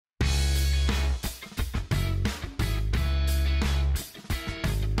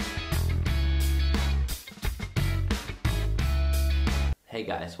Hey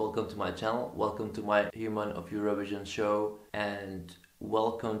guys, welcome to my channel, welcome to my Human of Eurovision show, and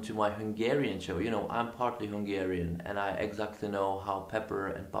welcome to my Hungarian show. You know, I'm partly Hungarian and I exactly know how pepper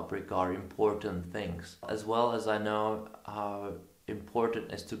and paprika are important things, as well as I know how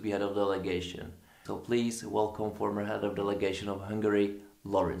important it is to be head of delegation. So please welcome former head of delegation of Hungary,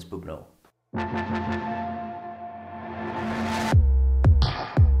 Lorinc Bubno.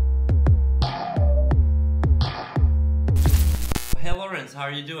 Hey Lorinc, how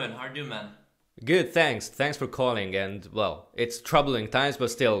are you doing? How are you, man? Good, thanks. Thanks for calling. And well, it's troubling times, but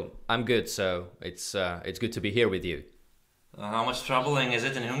still, I'm good. So it's good to be here with you. How much troubling is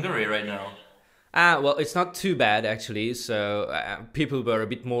it in Hungary right now? Well, it's not too bad actually. So people were a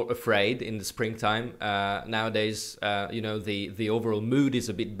bit more afraid in the springtime. Nowadays, you know, the overall mood is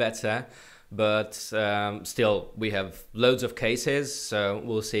a bit better, but still, we have loads of cases. So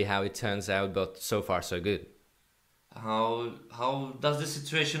we'll see how it turns out. But so far, so good. How does this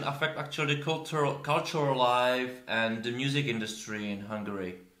situation affect actually cultural life and the music industry in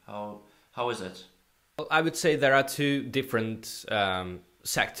Hungary? How is it? Well, I would say there are two different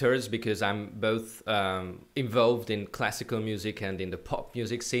sectors because I'm both involved in classical music and in the pop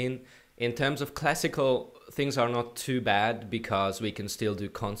music scene. In terms of classical, things are not too bad because we can still do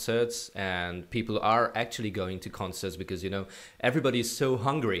concerts and people are actually going to concerts because, you know, everybody is so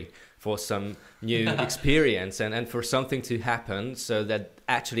hungry for some new experience and for something to happen so that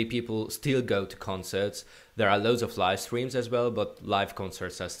actually people still go to concerts. There are loads of live streams as well, but live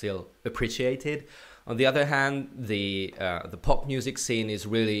concerts are still appreciated. On the other hand, the pop music scene is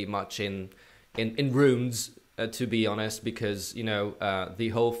really much in ruins, to be honest, because, you know, the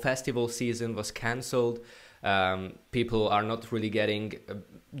whole festival season was cancelled. People are not really getting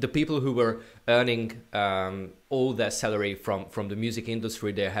the people who were earning all their salary from the music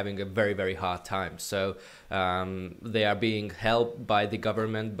industry. They're having a very hard time. So they are being helped by the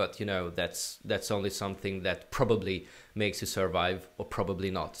government, but you know that's only something that probably makes you survive or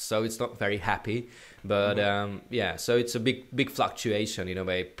probably not. So it's not very happy. But yeah, so it's a big fluctuation in a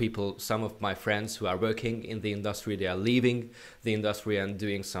way. People, some of my friends who are working in the industry, they are leaving the industry and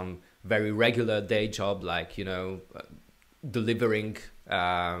doing some very regular day job, like, you know, delivering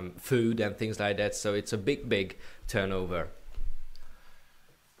food and things like that. So it's a big turnover.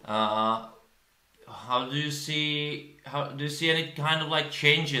 How do you see any kind of like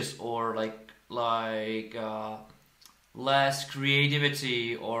changes or like less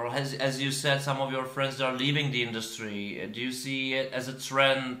creativity, or as you said, some of your friends are leaving the industry? Do you see it as a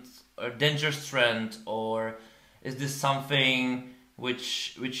trend, a dangerous trend, or is this something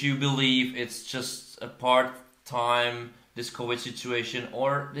which you believe it's just a part-time, this COVID situation,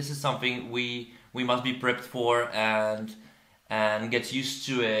 or this is something we must be prepped for and get used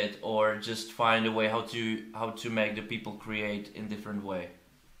to it, or just find a way how to make the people create in different way?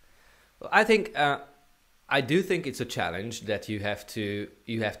 Well, I do think it's a challenge that you have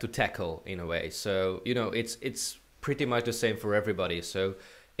to tackle in a way. So, you know, it's pretty much the same for everybody. So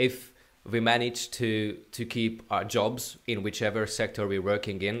if we manage to keep our jobs in whichever sector we're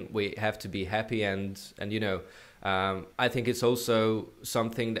working in, we have to be happy and you know, I think it's also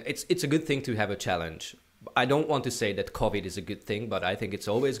something that it's a good thing to have a challenge. I don't want to say that COVID is a good thing, but I think it's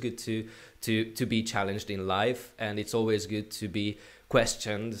always good to be challenged in life, and it's always good to be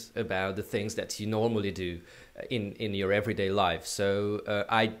questioned about the things that you normally do in your everyday life. So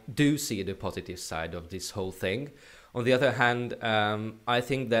I do see the positive side of this whole thing. On the other hand, I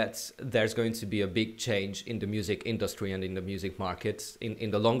think that there's going to be a big change in the music industry and in the music market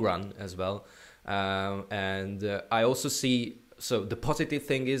in the long run as well. And I also see, so the positive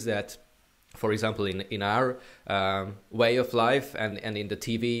thing is that, for example, in our way of life and in the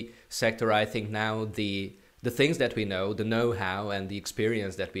TV sector, I think now the things that we know, the know-how and the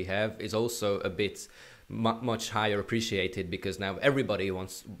experience that we have is also a bit much higher appreciated, because now everybody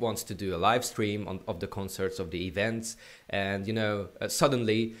wants to do a live stream of the concerts, of the events, and you know,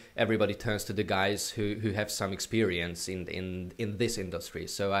 suddenly everybody turns to the guys who have some experience in this industry.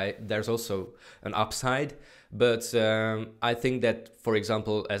 So there's also an upside, but I think that, for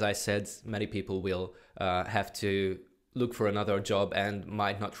example, as I said, many people will have to look for another job and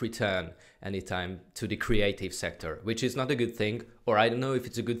might not return anytime to the creative sector, which is not a good thing, or I don't know if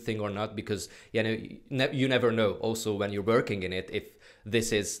it's a good thing or not, because you know, you never know also when you're working in it if this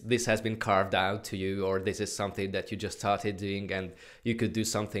has been carved out to you, or this is something that you just started doing and you could do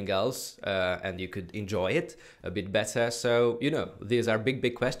something else and you could enjoy it a bit better. So, you know, these are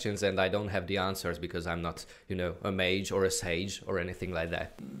big questions, and I don't have the answers because I'm not, you know, a mage or a sage or anything like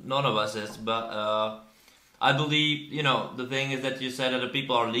that. None of us is, but I believe, you know, the thing is that you said that the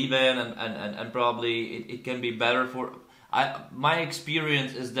people are leaving and probably it can be better for... my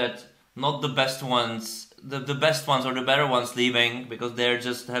experience is that not the best ones, the best ones or the better ones leaving because they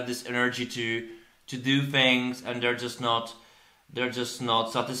just have this energy to do things, and they're just not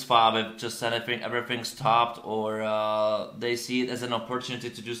satisfied with just everything stopped, or they see it as an opportunity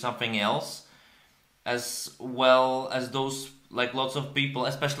to do something else, as well as those like lots of people,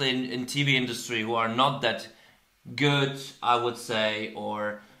 especially in TV industry, who are not that good, I would say,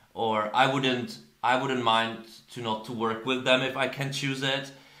 or I wouldn't mind to work with them if I can choose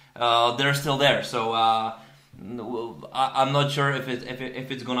it. They're still there, so I'm not sure if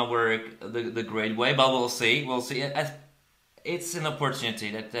it's gonna work the great way, but we'll see. It's an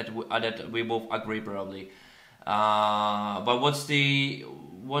opportunity that we both agree probably. But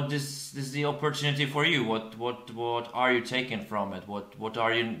what is the opportunity for you? What are you taking from it? What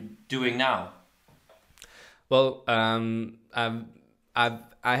are you doing now? Well,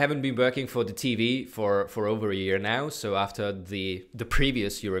 I haven't been working for the TV for over a year now. So after the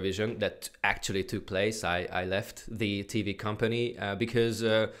previous Eurovision that actually took place, I left the TV company because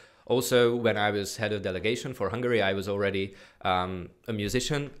also when I was head of delegation for Hungary, I was already a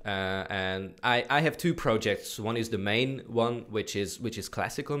musician, and I have two projects. One is the main one, which is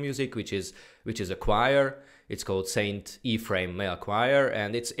classical music, which is a choir. It's called Saint Ephraim Male Choir,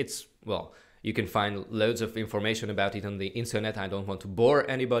 and it's well, you can find loads of information about it on the internet. I don't want to bore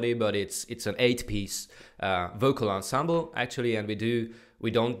anybody, but it's an 8-piece vocal ensemble actually, and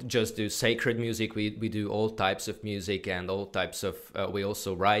we don't just do sacred music. We do all types of music and all types of. We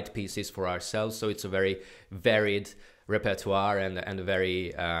also write pieces for ourselves, so it's a very varied repertoire and a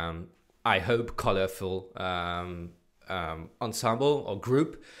very I hope colorful ensemble or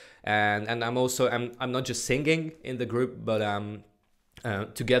group. And I'm not just singing in the group, but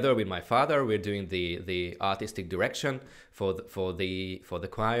together with my father, we're doing the artistic direction for the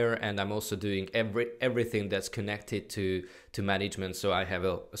choir, and I'm also doing everything that's connected to management. So I have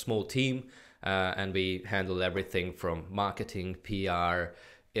a small team, and we handle everything from marketing, PR,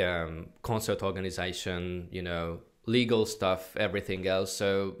 concert organization, legal stuff, everything else.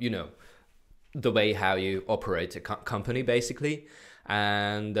 So the way how you operate a company basically,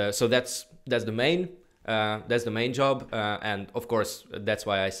 and so that's the main. That's the main job, and of course that's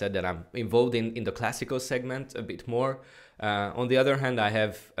why I said that I'm involved in the classical segment a bit more. On the other hand, I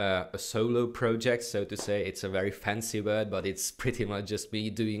have a solo project, so to say. It's a very fancy word, but it's pretty much just me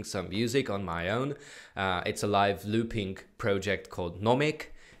doing some music on my own. It's a live looping project called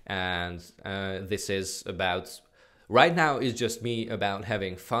Nomic, and this is about, right now it's just me about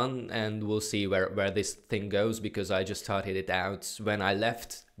having fun, and we'll see where this thing goes, because I just started it out when I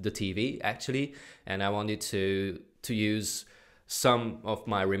left the TV actually, and I wanted to use some of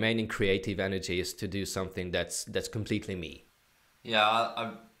my remaining creative energies to do something that's completely me. Yeah,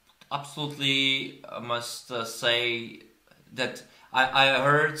 I absolutely must say that I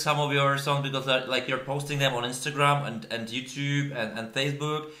heard some of your songs because like you're posting them on Instagram and YouTube and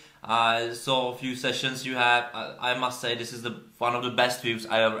Facebook. I saw a few sessions you have. I must say this is one of the best views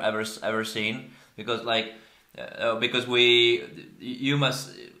I have ever seen, because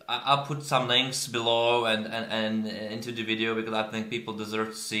I'll put some links below and into the video, because I think people deserve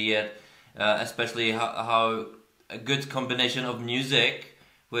to see it, especially how a good combination of music,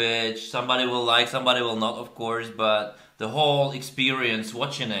 which somebody will like, somebody will not, of course, but the whole experience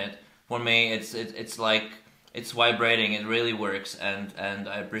watching it, for me, it's like it's vibrating. It really works, and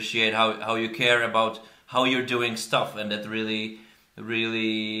I appreciate how you care about how you're doing stuff, and that really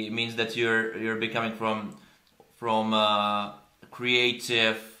means that you're becoming from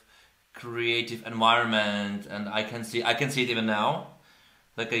creative environment, and I can see it even now.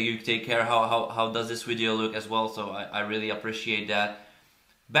 Like you take care how does this video look as well, so I really appreciate that.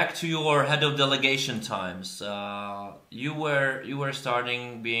 Back to your head of delegation times. You were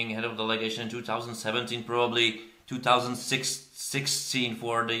starting being head of delegation in 2017, probably 2016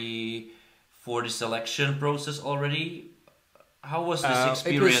 for the selection process already. How was this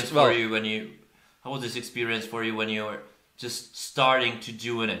experience for you when you? How was this experience for you when you were just starting to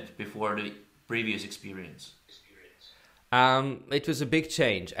doing it before the previous experience? It was a big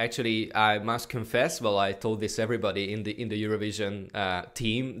change. Actually, I must confess, well, I told this everybody in the Eurovision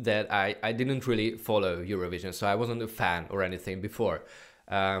team, that I didn't really follow Eurovision, so I wasn't a fan or anything before.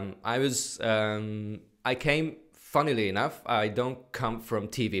 I came, funnily enough, I don't come from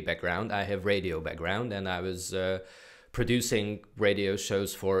TV background, I have radio background, and I was producing radio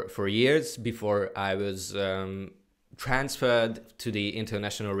shows for years before I was transferred to the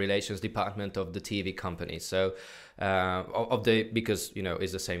international relations department of the TV company. So because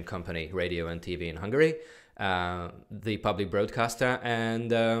it's the same company, radio and TV in Hungary, the public broadcaster.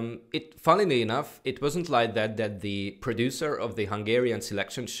 And funnily enough, it wasn't like that the producer of the Hungarian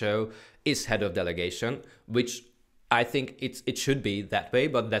selection show is head of delegation, which I think it should be that way,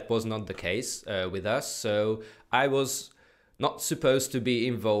 but that was not the case with us. So I was not supposed to be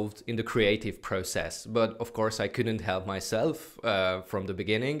involved in the creative process, but of course I couldn't help myself from the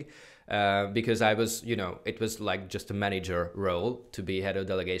beginning. Because I was, it was like just a manager role to be head of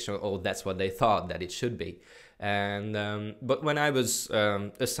delegation, or that's what they thought that it should be. And but when I was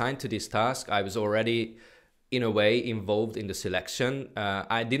assigned to this task, I was already, in a way, involved in the selection.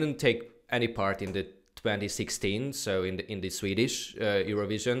 I didn't take any part in the 2016, so in the Swedish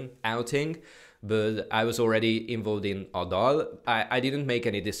Eurovision outing, but I was already involved in Adal. I didn't make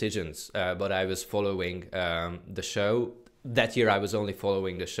any decisions, but I was following the show. That year I was only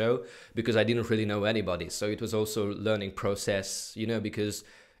following the show because I didn't really know anybody. So it was also a learning process, because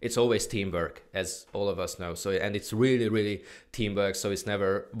it's always teamwork, as all of us know. So, and it's really, really teamwork. So it's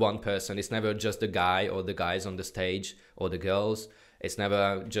never one person. It's never just the guy or the guys on the stage or the girls. It's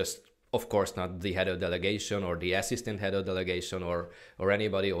never just, of course, not the head of delegation or the assistant head of delegation or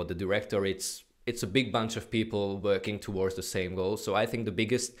anybody or the director. It's a big bunch of people working towards the same goal. So I think the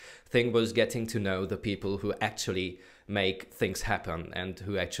biggest thing was getting to know the people who actually make things happen and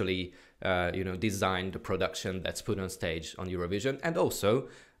who actually, design the production that's put on stage on Eurovision. And also,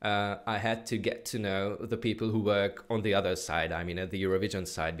 I had to get to know the people who work on the other side, at the Eurovision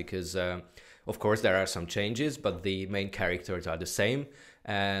side, because, of course, there are some changes, but the main characters are the same.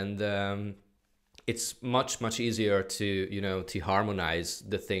 And it's much, much easier to harmonize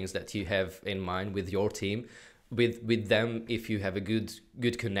the things that you have in mind with your team, with them, if you have a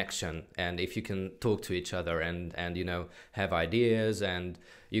good connection and if you can talk to each other and have ideas, and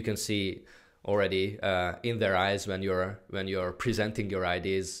you can see already in their eyes when you're presenting your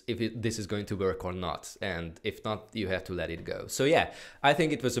ideas if this is going to work or not, and if not, you have to let it go. So yeah, I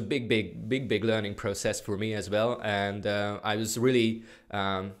think it was a big learning process for me as well, and I was really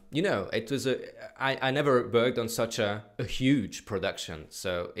it was I never worked on such a huge production,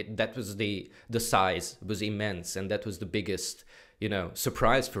 so that was the size was immense, and that was the biggest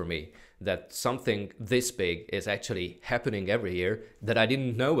surprise for me, that something this big is actually happening every year that I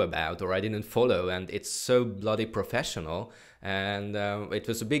didn't know about or I didn't follow, and it's so bloody professional. And it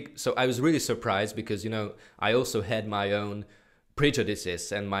was so I was really surprised because, I also had my own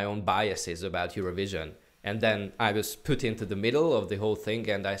prejudices and my own biases about Eurovision. And then I was put into the middle of the whole thing,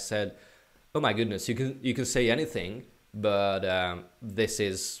 and I said, oh my goodness, you can say anything, but this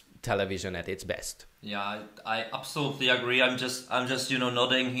is television at its best. Yeah, I absolutely agree. I'm just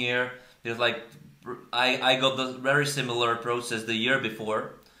nodding here because I got the very similar process the year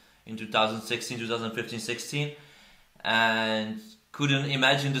before in 2016, 2015, 16, and couldn't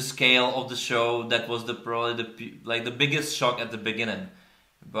imagine the scale of the show. That was probably the biggest shock at the beginning.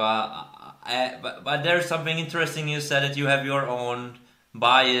 But there's something interesting. You said that you have your own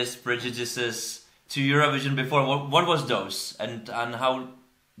bias, prejudices to Eurovision before. What was those, and how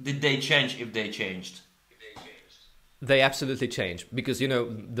did they change, if they changed? They absolutely changed, because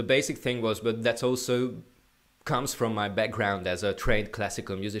the basic thing was, but that's also comes from my background as a trained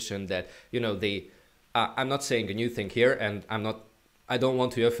classical musician, that I'm not saying a new thing here, and I don't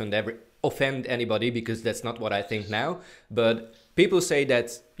want to offend anybody, because that's not what I think now, but people say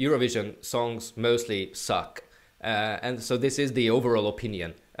that Eurovision songs mostly suck, and so this is the overall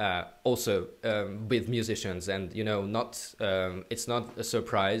opinion. Also with musicians, and it's not a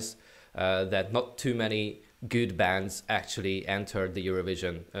surprise that not too many good bands actually entered the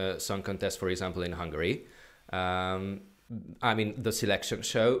Eurovision Song Contest, for example, in Hungary. The selection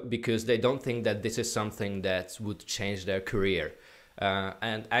show, because they don't think that this is something that would change their career.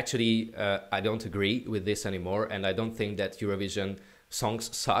 And actually, I don't agree with this anymore, and I don't think that Eurovision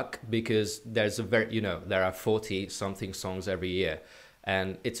songs suck, because there's there are 40 something songs every year.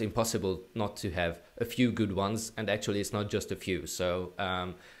 And it's impossible not to have a few good ones, and actually it's not just a few. So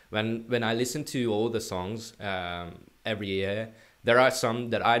when I listen to all the songs every year, there are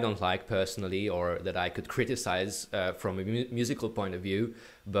some that I don't like personally, or that I could criticize from a musical point of view,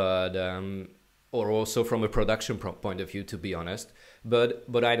 but or also from a production point of view, to be honest.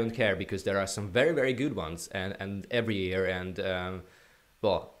 But I don't care, because there are some very, very good ones, and every year, and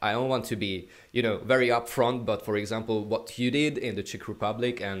well, I don't want to be, you know, very upfront, but for example, what you did in the Czech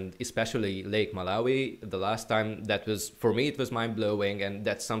Republic and especially Lake Malawi, the last time, that was, for me, it was mind blowing, and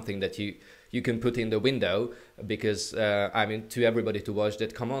that's something that you can put in the window, because I mean, to everybody to watch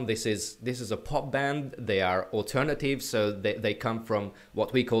that, come on, this is a pop band. They are alternative, so they come from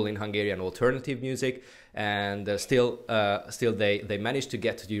what we call in Hungarian alternative music, and still they managed to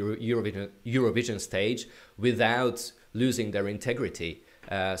get to the Eurovision stage without losing their integrity.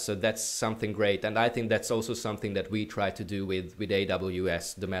 So that's something great, and I think that's also something that we try to do with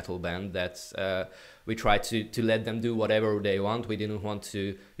AWS, the metal band. That's we try to let them do whatever they want. We didn't want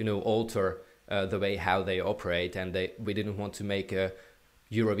to, you know, alter the way how they operate, and we didn't want to make a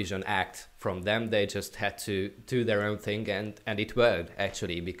Eurovision act from them. They just had to do their own thing, and it worked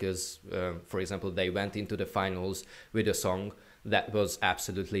actually, because for example, they went into the finals with a song that was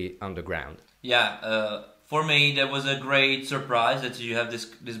absolutely underground. Yeah. For me, that was a great surprise that you have this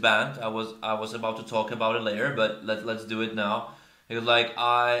band. I was about to talk about it later, but let's do it now. Because, like,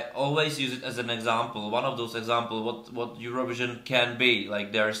 I always use it as an example, one of those examples what Eurovision can be.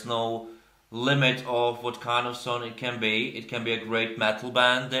 Like, there's no limit of what kind of song it can be. It can be a great metal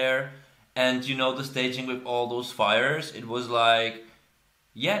band there, and you know, the staging with all those fires. It was like,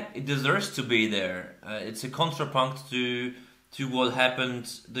 yeah, it deserves to be there. It's a contrapunct to what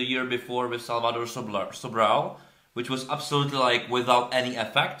happened the year before with Salvador Sobral, which was absolutely like without any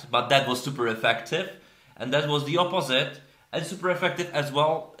effect, but that was super effective. And that was the opposite, and super effective as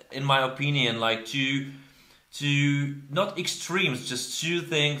well, in my opinion, like to not extremes, just two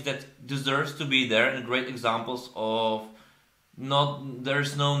things that deserves to be there, and great examples of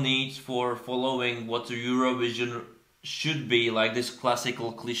there's no need for following what the Eurovision should be, like this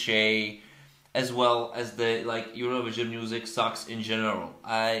classical cliche, as well as the like Eurovision music sucks in general.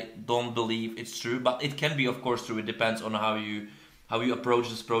 I don't believe it's true, but it can be, of course, true. It depends on how you approach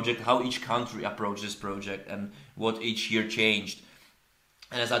this project, how each country approached this project, and what each year changed.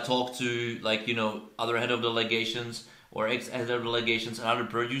 And as I talk to, like, you know, other head of delegations or ex-head of delegations and other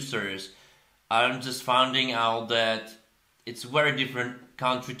producers, I'm just finding out that it's very different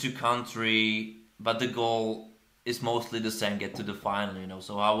country to country, but the goal is mostly the same: get to the final, you know.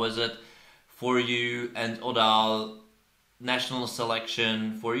 So how was it for you and Odal, national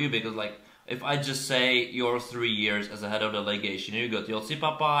selection for you? Because, like, if I just say your 3 years as a head of delegation, you got Josip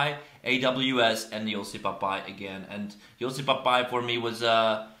Papai, AWS, and Josip Papai again. And Josip Papai for me was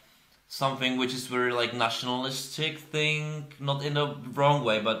something which is very like nationalistic thing, not in the wrong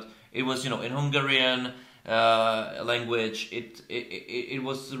way, but it was, you know, in Hungarian language. It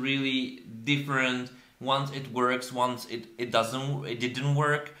was really different. Once it works, once it doesn't. It didn't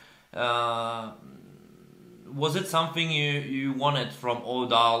work. Was it something you wanted from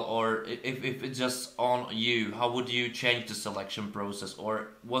Odal, or if it's just on you, how would you change the selection process,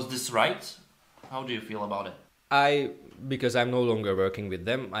 or was this right? How do you feel about it? Because I'm no longer working with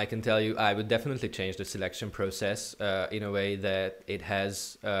them, I can tell you I would definitely change the selection process in a way that it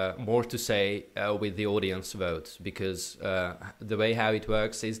has more to say with the audience vote, because the way how it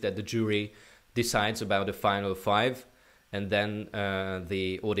works is that the jury decides about the final 5, and then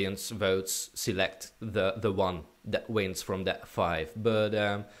the audience votes select the one that wins from that 5.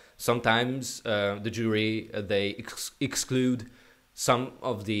 But sometimes the jury they exclude some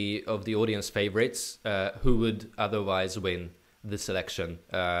of the audience favorites who would otherwise win the selection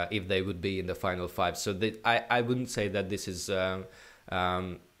if they would be in the final 5. So I wouldn't say that this is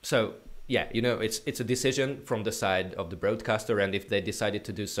so. Yeah, you know, it's a decision from the side of the broadcaster, and if they decided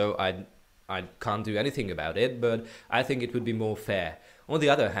to do so, I can't do anything about it, but I think it would be more fair. On the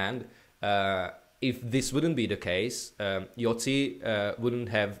other hand, if this wouldn't be the case, Jotzi wouldn't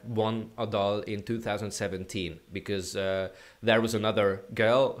have won Odal in 2017, because there was another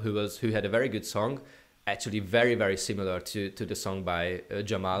girl who had a very good song, actually very, very similar to the song by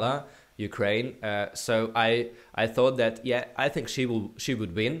Jamala, Ukraine. So I thought that, yeah, I think she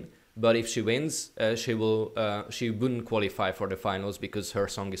would win. But if she wins, she wouldn't qualify for the finals, because her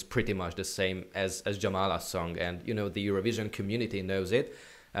song is pretty much the same as Jamala's song, and you know, the Eurovision community knows it.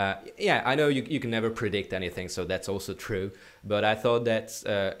 Yeah, I know you can never predict anything, so that's also true. But I thought that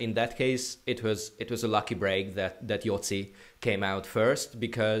in that case, it was a lucky break that Jotzi came out first,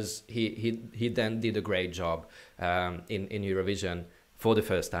 because he then did a great job in Eurovision for the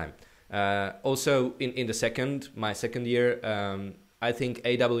first time. Also in my second year. I think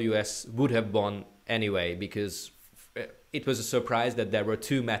AWS would have won anyway, because it was a surprise that there were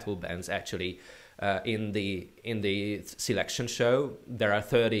 2 metal bands actually in the selection show. There are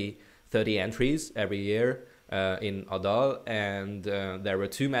 30 entries every year, in Adal, and there were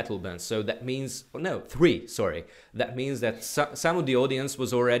 2 metal bands. So that means, oh, no, 3. Sorry, that means that some of the audience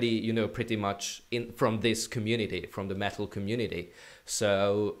was already, you know, pretty much from this community, from the metal community.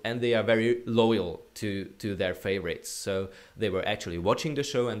 So, and they are very loyal to their favorites. So they were actually watching the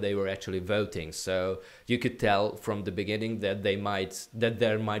show and they were actually voting. So you could tell from the beginning that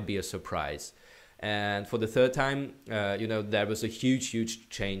there might be a surprise. And for the 3rd time, you know, there was a huge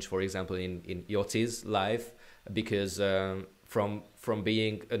change, for example, in Joci's life, because from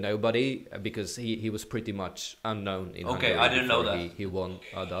being a nobody, because he was pretty much unknown in Hungary. I didn't know that. He won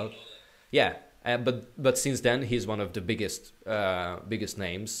Adal. Yeah. But since then he's one of the biggest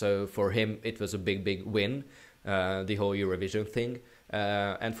names. So for him it was a big win, the whole Eurovision thing.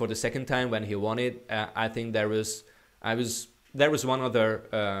 And for the 2nd time when he won it, I think there was one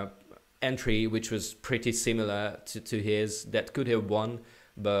other entry which was pretty similar to his that could have won,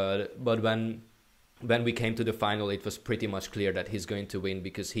 but when we came to the final, it was pretty much clear that he's going to win,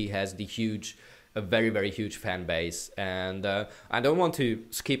 because he has a very huge fan base. And I don't want to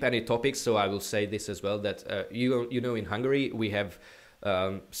skip any topics, so I will say this as well, that you know, in Hungary we have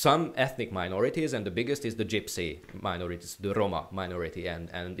some ethnic minorities, and the biggest is the gypsy minorities, the Roma minority, and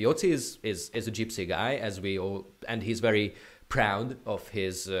Joci is a gypsy guy, as we all, and he's very proud of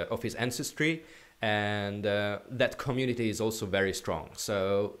his ancestry, and that community is also very strong.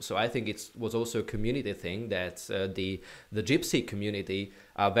 So I think it was also a community thing, that the gypsy community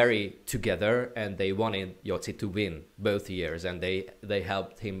are very together, and they wanted Joci to win both years, and they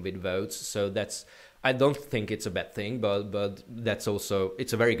helped him with votes. So that's, I don't think it's a bad thing, but that's also,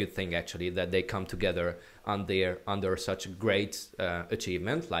 it's a very good thing actually, that they come together under such a great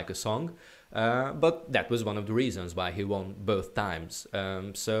achievement like a song. But that was one of the reasons why he won both times.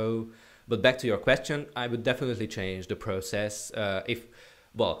 But back to your question, I would definitely change the process.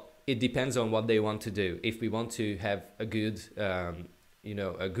 It depends on what they want to do. If we want to have a good,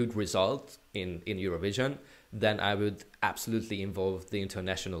 a good result in Eurovision, then I would absolutely involve the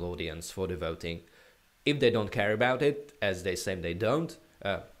international audience for the voting. If they don't care about it, as they say they don't,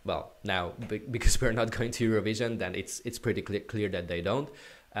 now because we're not going to Eurovision, then it's pretty clear that they don't.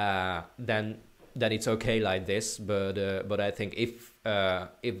 Then it's okay like this. But I think if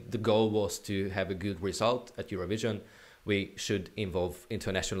the goal was to have a good result at Eurovision, we should involve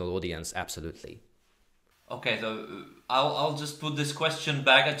international audience, absolutely. Okay, so I'll just put this question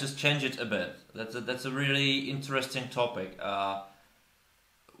back and just change it a bit. That's a really interesting topic.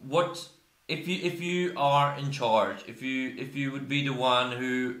 What if you are in charge? If you would be the one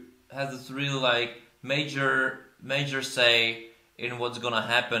who has this really like major say in what's gonna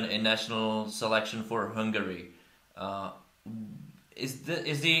happen in national selection for Hungary,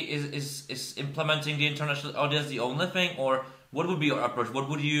 is implementing the international audience the only thing, or what would be your approach? What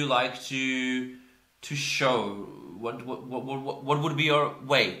would you like to show? What would be your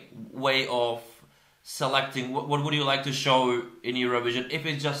way of selecting? What would you like to show in Eurovision if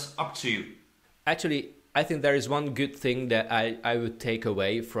it's just up to you? Actually, I think there is one good thing that I would take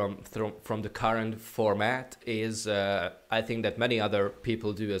away from the current format is I think that many other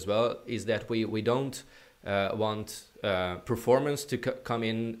people do as well, is that we don't want performance to come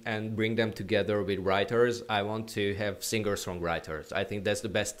in and bring them together with writers. I want to have singer-songwriters. I think that's the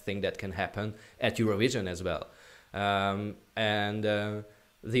best thing that can happen at Eurovision as well.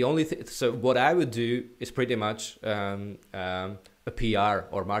 The only thing, so what I would do is pretty much a PR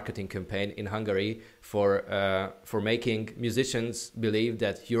or marketing campaign in Hungary for making musicians believe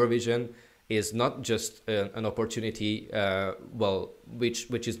that Eurovision is not just an opportunity,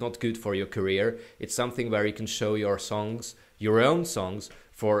 which is not good for your career. It's something where you can show your songs, your own songs,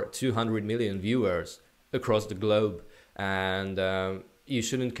 for 200 million viewers across the globe, and you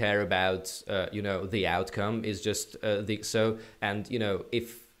shouldn't care about the outcome. Is just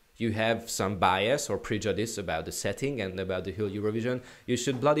if you have some bias or prejudice about the setting and about the whole Eurovision, you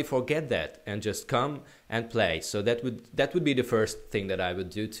should bloody forget that and just come and play. So that would be the first thing that I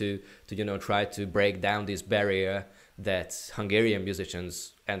would do to try to break down this barrier that Hungarian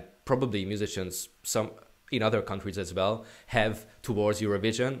musicians and probably musicians some in other countries as well have towards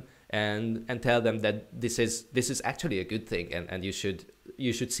Eurovision, and tell them that this is actually a good thing, and you should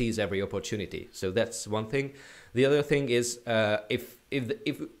seize every opportunity. So that's one thing. The other thing is if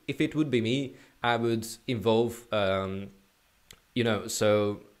it would be me, I would involve the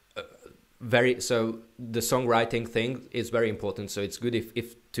songwriting thing is very important. So it's good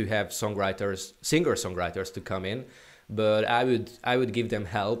if to have singer-songwriters to come in, but I would give them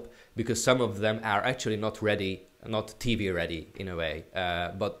help, because some of them are actually not ready, not TV ready in a way,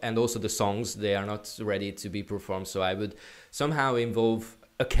 and also the songs, they are not ready to be performed. So I would somehow involve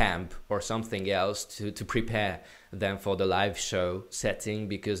a camp or something else to prepare them for the live show setting,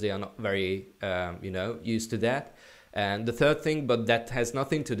 because they are not very you know, used to that. And the third thing, but that has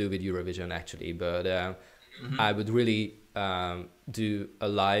nothing to do with Eurovision actually, but I would really do a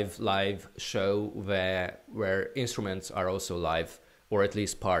live show where instruments are also live, or at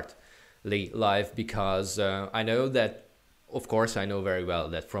least partly live, because I know that, of course, I know very well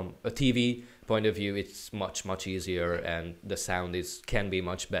that from a TV point of view, it's much easier, and the sound can be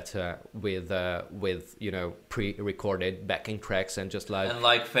much better with you know, pre-recorded backing tracks and just live. And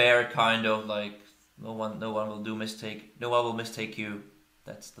like fair, kind of like no one will mistake you.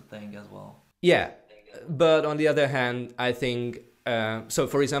 That's the thing as well. Yeah, but on the other hand, I think so.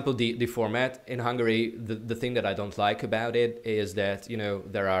 For example, the format in Hungary, the thing that I don't like about it is that, you know,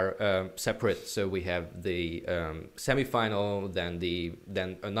 there are separate. So we have the semi-final,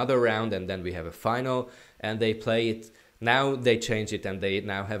 then another round, and then we have a final, and they play it. Now they change it, and they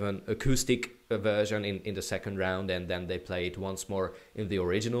now have an acoustic version in the second round, and then they play it once more in the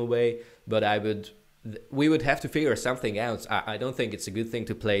original way. But we would have to figure something out. I don't think it's a good thing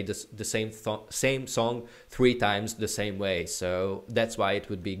to play the same song 3 times the same way. So that's why it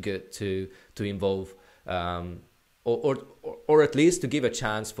would be good to involve or at least to give a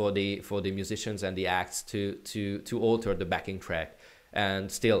chance for the musicians and the acts to alter the backing track,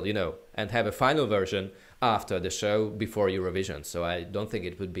 and still, you know, and have a final version after the show before Eurovision. So I don't think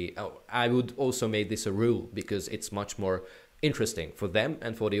it would be. I would also make this a rule, because it's much more interesting for them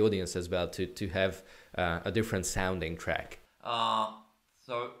and for the audience as well to have a different sounding track.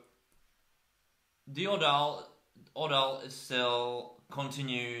 So the Odal is still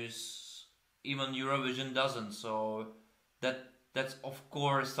continues, even Eurovision doesn't. So that's of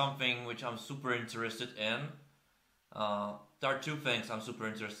course something which I'm super interested in. There are 2 things I'm super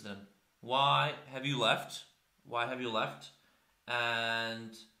interested in. Why have you left?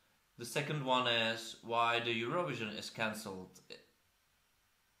 And the second one is why the Eurovision is cancelled.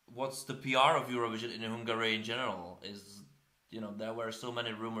 What's the PR of Eurovision in Hungary in general? Is, you know, there were so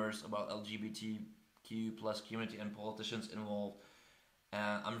many rumors about LGBTQ plus community and politicians involved.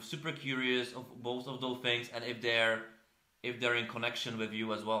 And I'm super curious of both of those things, and if they're in connection with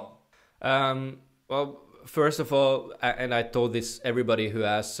you as well. Well, first of all, and I told this everybody who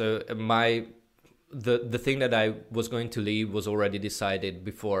asked, so the thing that I was going to leave was already decided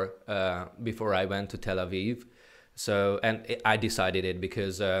before I went to Tel Aviv. So, and I decided it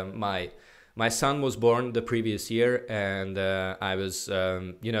because my son was born the previous year, and I was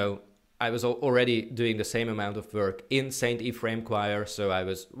you know, I was already doing the same amount of work in Saint Ephraim choir. So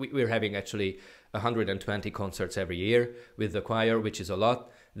we're having actually 120 concerts every year with the choir, which is a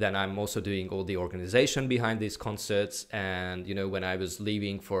lot. Then I'm also doing all the organization behind these concerts, and you know, when I was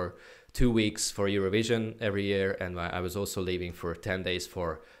leaving for 2 weeks for Eurovision every year, and I was also leaving for 10 days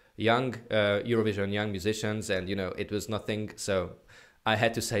for young Eurovision young musicians, and you know, it was nothing. So I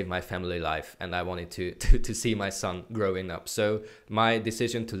had to save my family life, and I wanted to see my son growing up. So my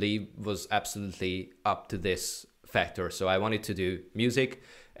decision to leave was absolutely up to this factor. So I wanted to do music,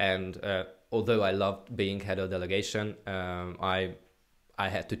 and although I loved being head of delegation, I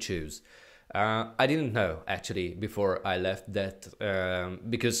had to choose. I didn't know actually before I left that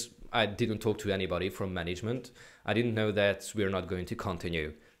because I didn't talk to anybody from management. I didn't know that we're not going to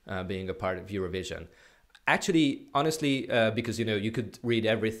continue being a part of Eurovision. Actually, honestly, because you know, you could read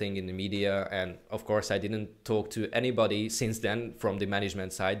everything in the media, and of course I didn't talk to anybody since then from the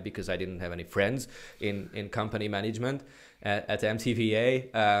management side, because I didn't have any friends in company management at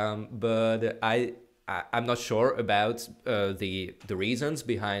MTVA. But I'm not sure about the reasons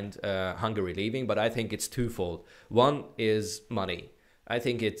behind Hungary leaving, but I think it's twofold. One is money. I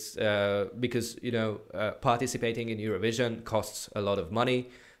think it's because, you know, participating in Eurovision costs a lot of money,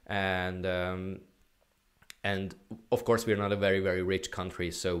 and of course we're not a very, very rich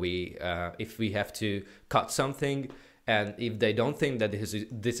country. So we if we have to cut something, and if they don't think that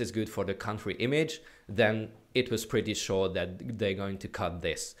this is good for the country image, then it was pretty sure that they're going to cut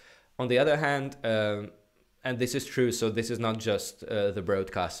this. On the other hand, and this is true, so this is not just the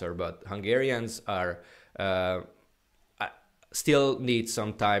broadcaster, but Hungarians are still need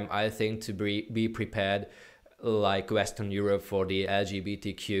some time, I think, to be prepared, like Western Europe, for the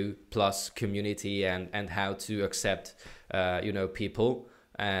LGBTQ plus community, and how to accept you know, people.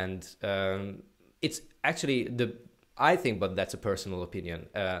 And it's actually I think, but that's a personal opinion,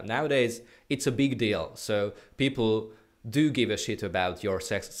 nowadays it's a big deal. So people do give a shit about your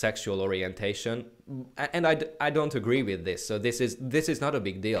sexual orientation, and I don't agree with this. So this is not a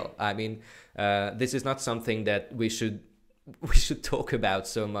big deal. I mean, this is not something that we should we should talk about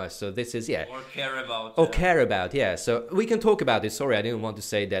so much. So this is, yeah. Or care about. Or care about, yeah. So we can talk about it. Sorry, I didn't want to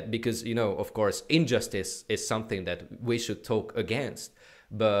say that because, you know, of course, injustice is something that we should talk against.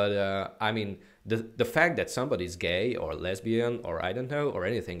 But I mean, the fact that somebody's gay or lesbian or I don't know, or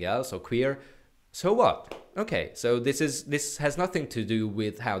anything else, or queer, so what? Okay, so this has nothing to do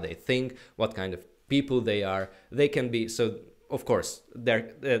with how they think, what kind of people they are. They can be, so of course,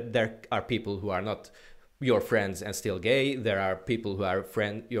 there are people who are not your friends and still gay. There are people who are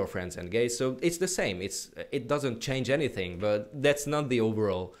your friends and gay. So it's the same. It doesn't change anything. But that's not the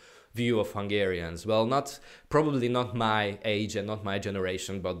overall view of Hungarians. Well, probably not my age and not my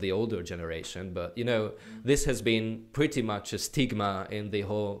generation, but the older generation. But you know, this has been pretty much a stigma in the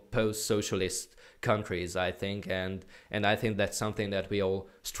whole post-socialist countries, I think, and I think that's something that we all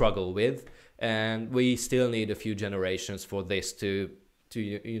struggle with, and we still need a few generations for this to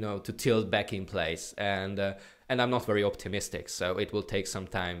tilt back in place, and I'm not very optimistic, so it will take some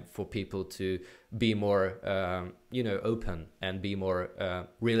time for people to be more open and be more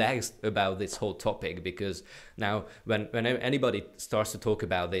relaxed about this whole topic, because now when anybody starts to talk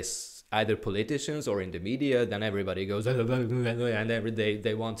about this, either politicians or in the media, then everybody goes and every day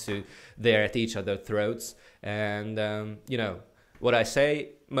they want to, they're at each other's throats, and what I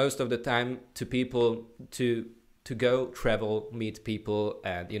say most of the time to people to go travel, meet people,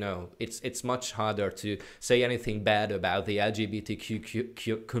 and it's much harder to say anything bad about the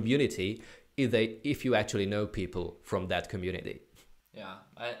LGBTQ community if you actually know people from that community. Yeah,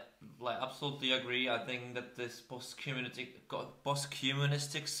 I absolutely agree. I think that this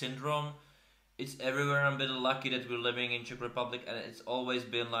post-communistic syndrome is everywhere. I'm a bit lucky that we're living in Czech Republic, and it's always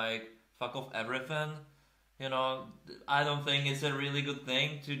been like fuck off everything. I don't think it's a really good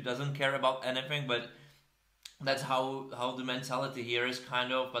thing to doesn't care about anything, but that's how the mentality here is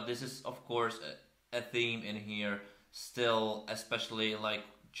kind of. But this is of course a theme in here still, especially like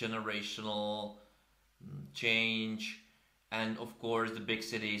generational change. And of course the big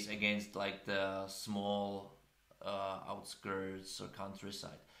cities against like the small outskirts or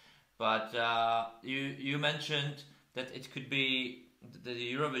countryside. But you mentioned that it could be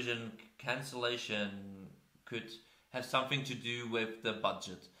the Eurovision cancellation could have something to do with the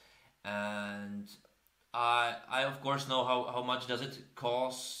budget. And I of course know how much does it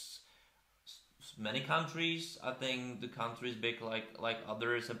cost many countries. I think the countries big like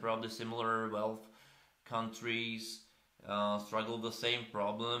others and probably similar wealth countries struggle the same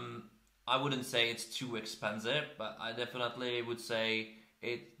problem. I wouldn't say it's too expensive, but I definitely would say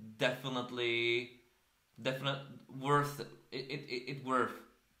it definitely worth it worth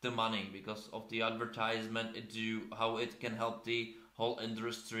the money because of the advertisement how it can help the whole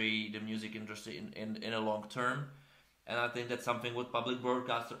industry, the music industry in a long term. And I think that's something what public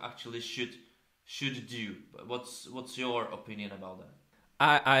broadcaster actually should do. But what's your opinion about that?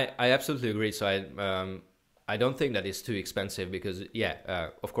 I absolutely agree. So I don't think that is too expensive because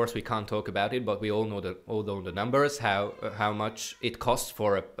of course we can't talk about it, but we all know the numbers, how much it costs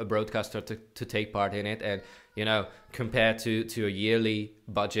for a broadcaster to take part in it, and compared to a yearly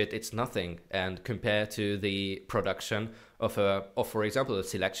budget, it's nothing, and compared to the production of for example a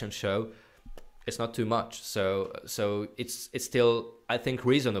selection show, it's not too much. So it's still, I think,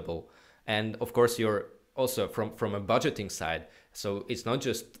 reasonable. And of course you're also from a budgeting side. So it's not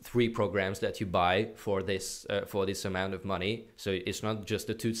just 3 programs that you buy for this amount of money. So it's not just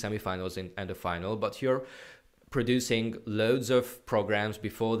the 2 semifinals and the final, but you're producing loads of programs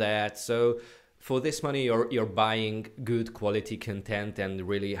before that. So for this money, you're buying good quality content and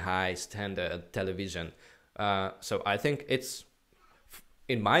really high standard television. So I think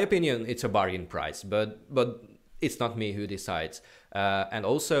in my opinion, it's a bargain price. But it's not me who decides. And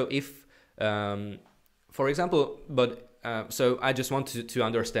also if, for example, so I just want to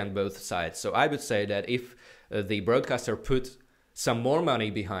understand both sides. So I would say that if the broadcaster put some more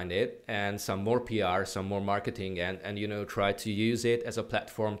money behind it and some more PR, some more marketing, and try to use it as a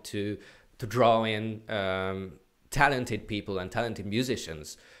platform to draw in talented people and talented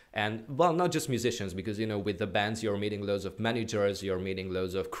musicians. And well, not just musicians, because with the bands you're meeting loads of managers, you're meeting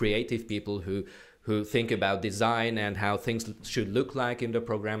loads of creative people who think about design and how things should look like in the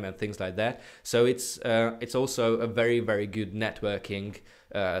program and things like that. So it's also a very, very good networking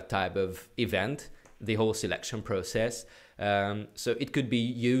type of event, the whole selection process. So it could be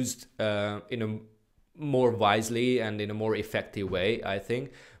used in a more wisely and in a more effective way, I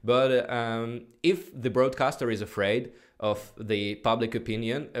think. But if the broadcaster is afraid of the public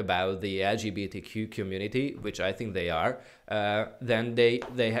opinion about the LGBTQ community, which I think they are, then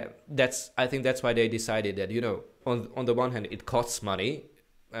I think that's why they decided that on the one hand it costs money,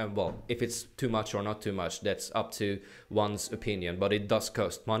 well, if it's too much or not too much, that's up to one's opinion, but it does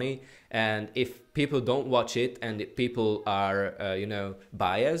cost money. And if people don't watch it, and if people are, you know,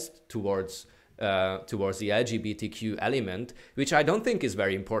 biased towards the LGBTQ element, which I don't think is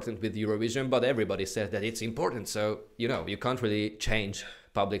very important with Eurovision, but everybody says that it's important, so, you know, you can't really change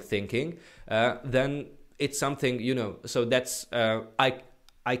public thinking, then it's something, you know, so that's,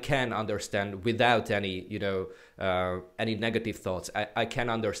 I can understand without any, you know, any negative thoughts. I can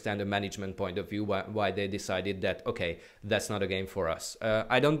understand the management point of view why they decided that, okay, that's not a game for us.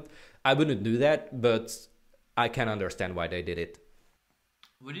 I wouldn't do that, but I can understand why they did it.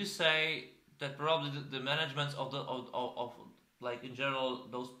 Would you say that probably the management of like in general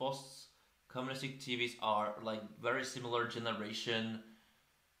those post communistic TVs are like very similar generation?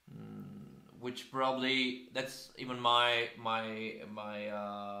 Which probably, that's even my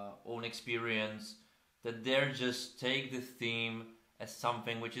own experience, that they're just take the theme as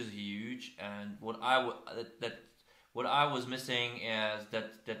something which is huge, and what I was missing is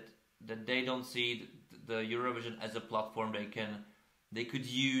that they don't see the Eurovision as a platform they could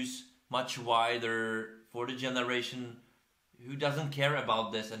use much wider for the generation who doesn't care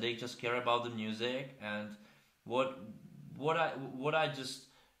about this, and they just care about the music. And what I just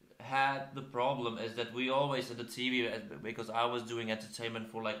had the problem is that we always at the TV, because I was doing entertainment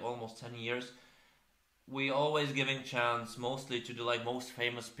for like almost 10 years, we always giving chance mostly to the like most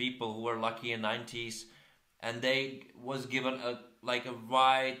famous people who were lucky in 90s, and they was given a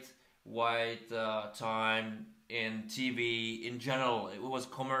wide time in TV in general. It was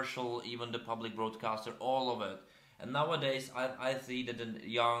commercial, even the public broadcaster, all of it. And nowadays I see that the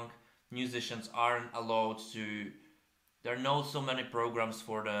young musicians aren't allowed to. There are not so many programs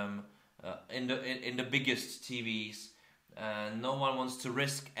for them in the biggest TVs, and no one wants to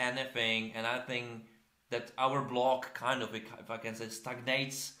risk anything. And I think that our block kind of, if I can say,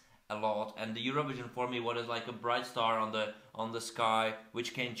 stagnates a lot. And the Eurovision for me, what is like a bright star on the sky,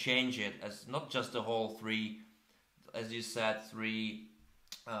 which can change it, as not just the whole three, as you said, three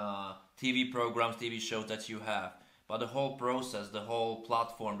TV programs, TV shows that you have, but the whole process, the whole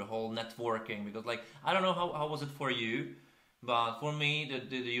platform, the whole networking. Because like, I don't know how was it for you, but for me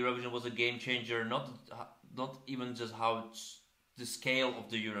the Eurovision was a game changer. Not even just the scale of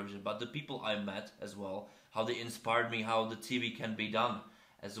the Eurovision, but the people I met as well, how they inspired me, how the TV can be done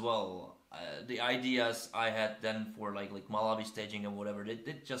as well. The ideas I had then for like Malawi staging and whatever,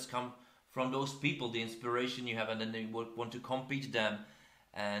 they just come from those people, the inspiration you have, and then they want to compete them.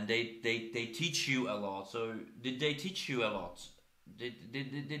 And they teach you a lot. So did they teach you a lot?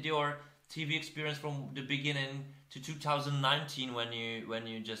 Did your TV experience from the beginning to 2019, when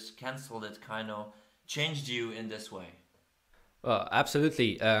you just cancelled it, kind of changed you in this way? Well,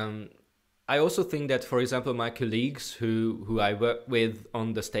 absolutely. I also think that, for example, my colleagues who I work with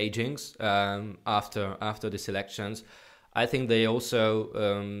on the stagings after the selections, I think they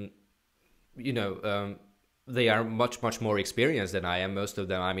also they are much more experienced than I am. Most of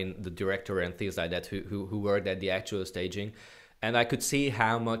them, I mean, the director and things like that, who worked at the actual staging, and I could see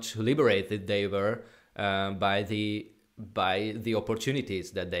how much liberated they were by the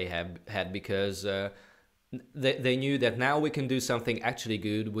opportunities that they have had, because they knew that now we can do something actually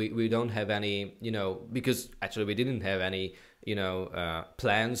good. We don't have any, because actually we didn't have any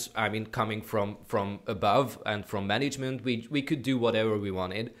plans, I mean, coming from above and from management. We could do whatever we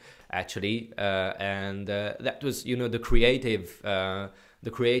wanted, actually, and that was, the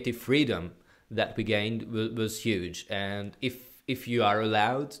creative freedom that we gained was huge. And if you are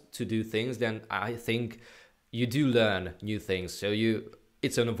allowed to do things, then I think you do learn new things. So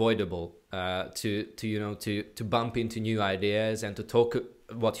it's unavoidable to bump into new ideas and to talk,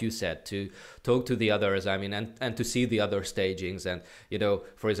 what you said, to talk to the others, I mean, and to see the other stagings. And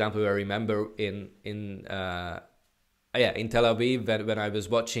for example, I remember in Tel Aviv, when I was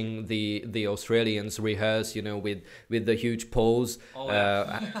watching the Australians rehearse, with the huge poles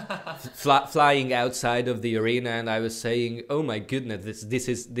flying outside of the arena, and I was saying, oh my goodness, this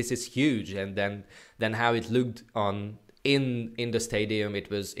is huge. And then how it looked in the stadium, it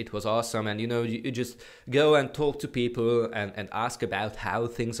was awesome. And you just go and talk to people and ask about how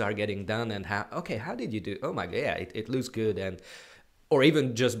things are getting done, and how did you do? Oh my god, yeah, it looks good. Or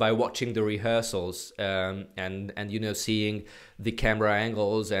even just by watching the rehearsals, and seeing the camera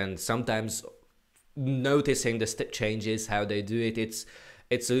angles, and sometimes noticing the step changes, how they do it.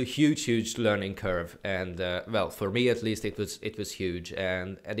 It's a huge learning curve, and well, for me at least, it was huge,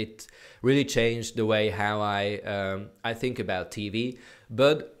 and it really changed the way how I think about TV.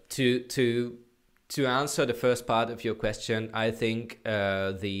 But to answer the first part of your question, I think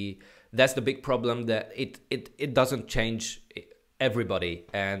that's the big problem, that it doesn't change everybody,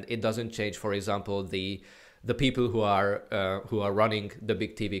 and it doesn't change, for example, the people who are running the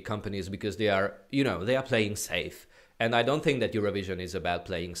big TV companies, because they are, you know, they are playing safe. And I don't think that Eurovision is about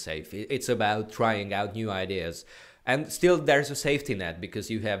playing safe. It's about trying out new ideas. And still there's a safety net,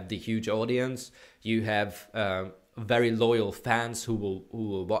 because you have the huge audience, you have very loyal fans who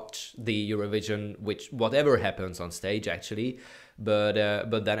will watch the Eurovision, which whatever happens on stage actually. But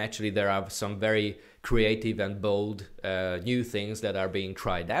then actually there are some very creative and bold new things that are being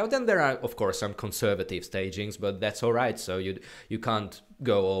tried out, and there are of course some conservative stagings, but that's all right. So you can't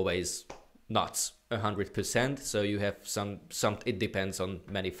go always nuts 100%. So you have some. It depends on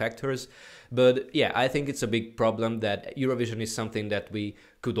many factors, but yeah, I think it's a big problem that Eurovision is something that we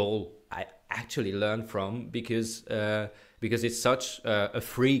could all actually learn from, because it's such a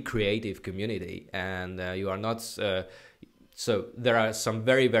free creative community, and you are not. So there are some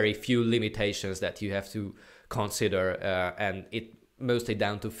very, very few limitations that you have to consider, and it mostly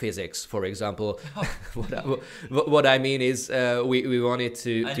down to physics. For example, what I mean is we wanted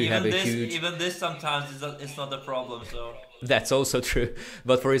to have a huge... Even this sometimes it's not a problem, so... That's also true.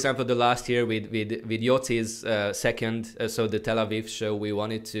 But for example, the last year with Yotzi's second, so the Tel Aviv show, we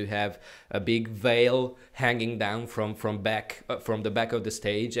wanted to have a big veil hanging down from the back of the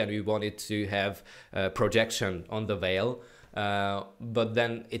stage, and we wanted to have projection on the veil. But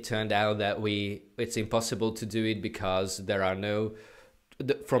then it turned out that it's impossible to do it, because there are no...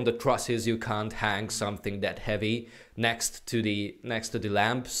 From the trusses you can't hang something that heavy next to the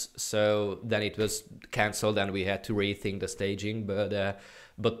lamps, so then it was cancelled and we had to rethink the staging. But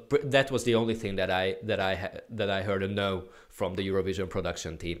that was the only thing that I heard a no from the Eurovision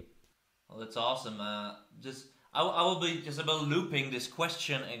production team. Well, that's awesome. I will be just about looping this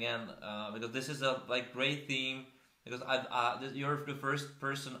question again, because this is a great theme, because you're the first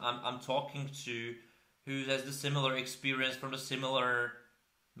person I'm talking to who has the similar experience from a similar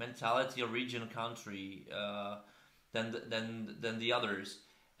mentality or region country than the others.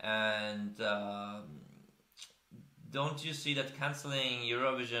 And don't you see that cancelling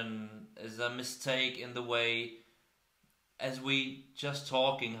Eurovision is a mistake in the way, as we just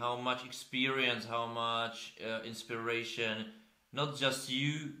talking, how much experience, how much inspiration not just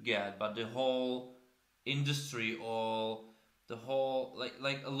you get, but the whole industry, or the whole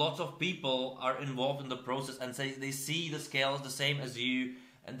like a lot of people are involved in the process, and say they see the scales the same as you,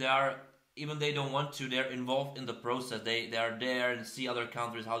 and they are, even they don't want to, they're involved in the process. They are there and see other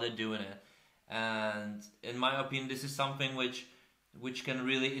countries how they're doing it. And in my opinion, this is something which can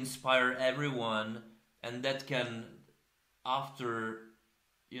really inspire everyone, and that can, after,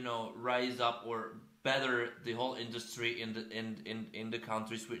 you know, rise up or better the whole industry in the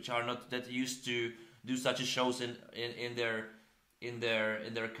countries which are not that used to do such a shows in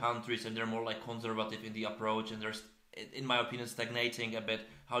their countries, and they're more like conservative in the approach, and they're, in my opinion, stagnating a bit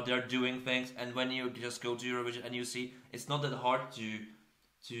how they're doing things. And when you just go to Eurovision and you see it's not that hard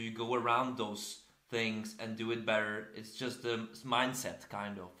to go around those things and do it better, it's just a mindset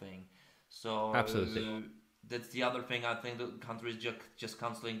kind of thing. So absolutely, that's the other thing. I think the country is just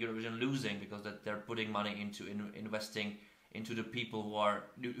cancelling Eurovision, losing, because that they're putting money into investing into the people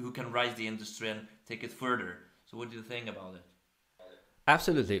who can rise the industry and take it further. So what do you think about it?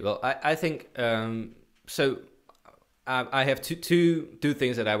 Absolutely. Well, I think so. I have two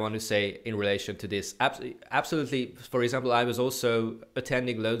things that I want to say in relation to this. Absolutely. For example, I was also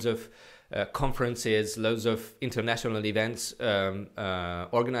attending loads of conferences, loads of international events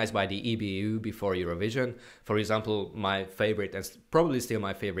organized by the EBU before Eurovision. For example, my favorite, and probably still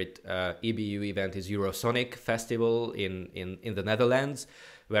my favorite EBU event is Eurosonic Festival in the Netherlands,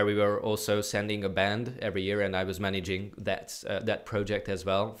 where we were also sending a band every year, and I was managing that project as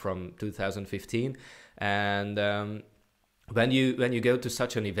well from 2015. And when you go to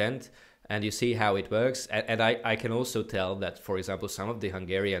such an event and you see how it works, and I can also tell that, for example, some of the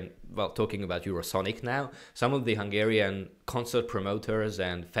Hungarian, well, talking about Eurosonic now, some of the Hungarian concert promoters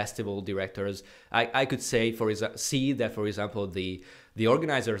and festival directors, I could say see that, for example, the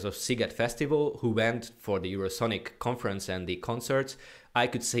organizers of ESCZ Festival who went for the Eurosonic conference and the concerts, I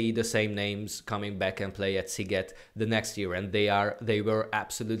could see the same names coming back and play at ESCZ the next year, and they were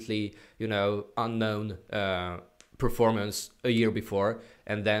absolutely, you know, unknown performance a year before,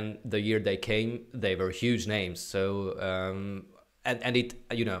 and then the year they came, they were huge names. So and it,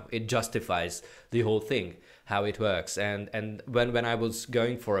 you know, it justifies the whole thing, how it works. And when I was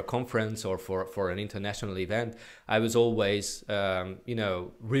going for a conference or for an international event, I was always you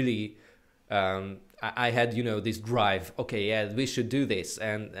know, really I had, you know, this drive. Okay, yeah, we should do this,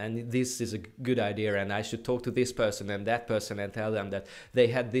 and this is a good idea, and I should talk to this person and that person and tell them that they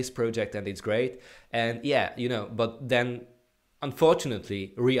had this project and it's great. And yeah, you know, but then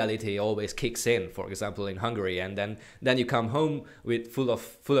unfortunately, reality always kicks in. For example, in Hungary, and then you come home with full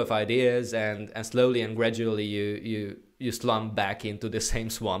of ideas, and slowly and gradually you slump back into the same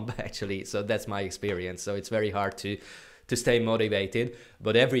swamp. Actually, so that's my experience. So it's very hard to stay motivated.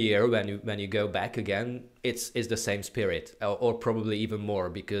 But every year when you go back again, it's the same spirit, or probably even more,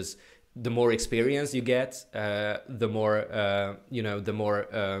 because the more experience you get, the more the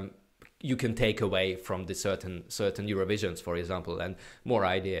more you can take away from the certain Eurovisions, for example, and more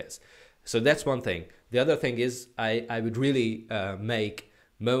ideas. So that's one thing. The other thing is I would really make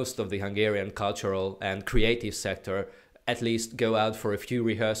most of the Hungarian cultural and creative sector at least go out for a few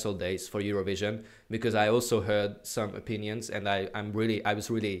rehearsal days for Eurovision, because I also heard some opinions, and I was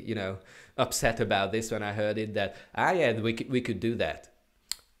really upset about this when I heard it, that yeah, we could do that.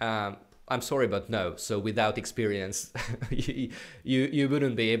 I'm sorry, but no. So without experience, you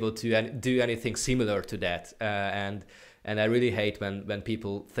wouldn't be able to do anything similar to that. And I really hate when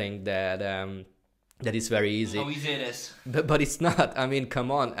people think that that it's very easy. How easy it is. But it's not. I mean,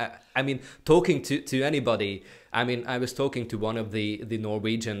 come on. I mean, talking to anybody. I mean, I was talking to one of the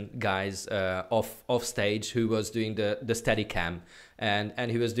Norwegian guys off stage, who was doing the Steadicam,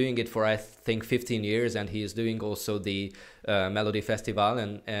 and he was doing it for, I think, 15 years, and he is doing also the Melody Festival,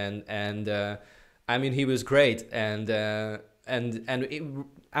 and I mean, he was great, and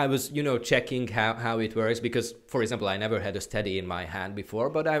I was checking how it works, because, for example, I never had a Steady in my hand before,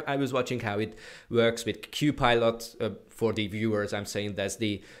 but I was watching how it works with QPilot. For the viewers, I'm saying that's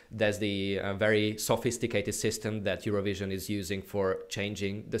the very sophisticated system that Eurovision is using for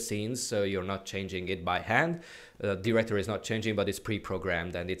changing the scenes. So you're not changing it by hand. The director is not changing, but it's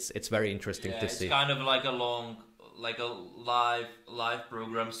pre-programmed, and it's very interesting to see. It's kind of like a live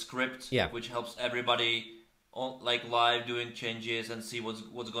program script, which helps everybody live doing changes and see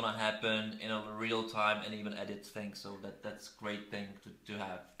what's gonna happen in a real time, and even edit things. So that's great thing to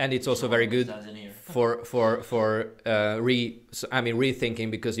have. And it's also very good for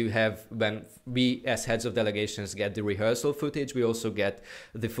rethinking, because you have, when we as heads of delegations get the rehearsal footage, we also get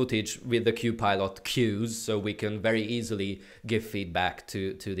the footage with the QPilot cues, so we can very easily give feedback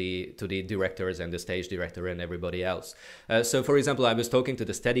to the directors and the stage director and everybody else. So for example, I was talking to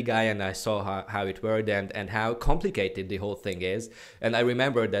the Steady guy, and I saw how it worked, and how complicated the whole thing is. And I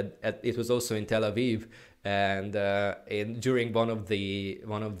remember that it was also in Tel Aviv, and during one of the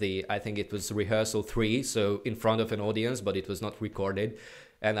I think it was rehearsal 3, so in front of an audience, but it was not recorded,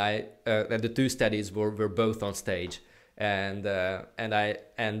 and the two Steadies were both on stage, and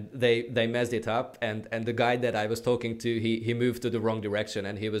they messed it up, and the guy that I was talking to, he moved to the wrong direction,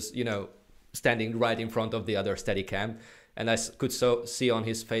 and he was standing right in front of the other Steadicam, and I could see on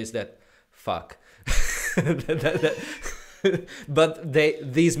his face that fuck. But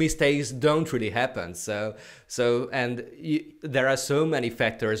these mistakes don't really happen. There are so many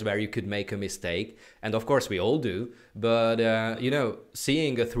factors where you could make a mistake, and of course we all do. But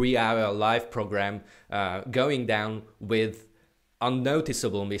seeing a 3-hour live program going down with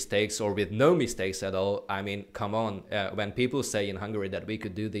unnoticeable mistakes, or with no mistakes at all, I mean, come on. When people say in Hungary that we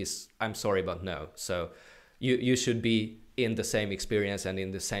could do this, I'm sorry, but no. So you should be in the same experience and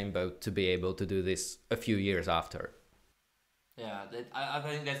in the same boat to be able to do this a few years after. Yeah, I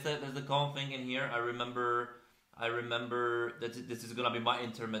think that's the common thing in here. I remember that this is gonna be my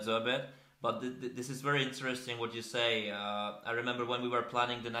intermezzo a bit, but this is very interesting what you say. I remember when we were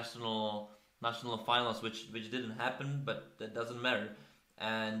planning the national finals, which didn't happen, but that doesn't matter.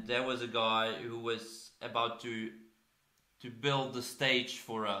 And there was a guy who was about to build the stage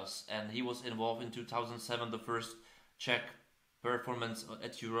for us, and he was involved in 2007, the first Czech performance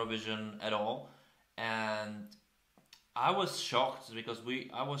at Eurovision at all, and I was shocked, because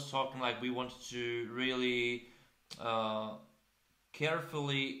I was talking like we wanted to really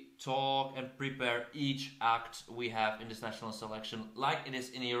carefully talk and prepare each act we have in this national selection, like it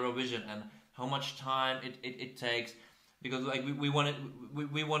is in Eurovision, and how much time it takes, because like we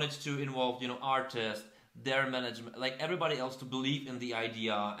wanted to involve artists, their management, like everybody else, to believe in the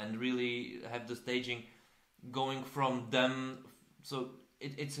idea and really have the staging going from them. So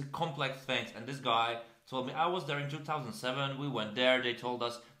it's a complex thing, and this guy told me, I was there in 2007, we went there, they told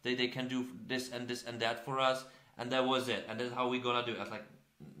us they can do this and that for us, and that was it, and that's how we gonna do it. I was like,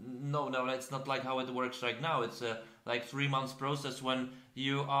 no, it's not like how it works right now. It's a like 3 months process, when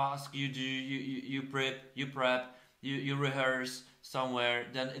you ask, you do, you prep, you rehearse somewhere,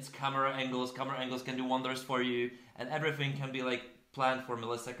 then it's camera angles can do wonders for you, and everything can be like planned for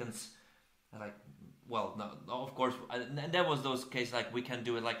milliseconds. And like, well, no, of course, and there was those cases like we can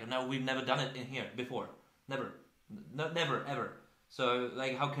do it, like, no, we've never done it in here before, never ever. So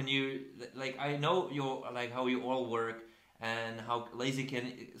like, how can you, like, I know how you all work, and how lazy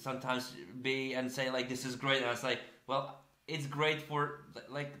can sometimes be, and say like this is great, and I was like, well, it's great for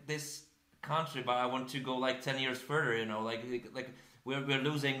like this country, but I want to go like 10 years further, you know, like we're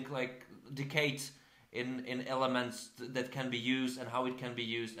losing like decades in elements that can be used, and how it can be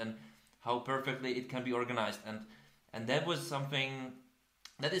used, and how perfectly it can be organized, and that is something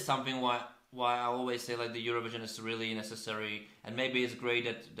why I always say like the Eurovision is really necessary, and maybe it's great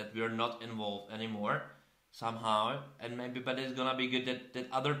that we're not involved anymore somehow, and maybe, but it's gonna be good that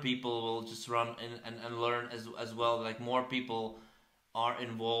other people will just run and learn as well, like more people are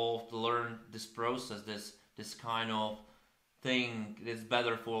involved to learn this process, this kind of thing. It's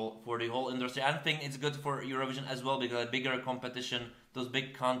better for the whole industry. I think it's good for Eurovision as well, because a bigger competition, those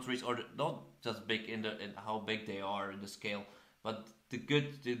big countries, or not just big in how big they are in the scale, but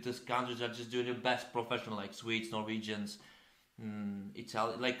these countries are just doing the best professional, like Swedes, Norwegians,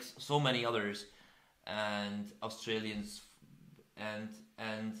 Italian, like so many others, and Australians,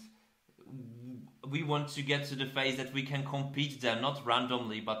 and we want to get to the phase that we can compete them, not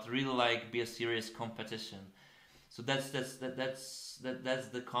randomly, but really like be a serious competition. So that's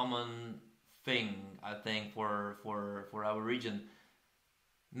the common thing, I think, for our region.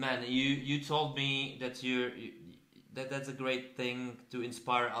 Man, you told me that that's a great thing to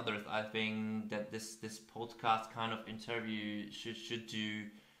inspire others. I think that this podcast kind of interview should do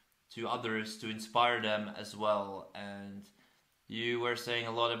to others, to inspire them as well. And you were saying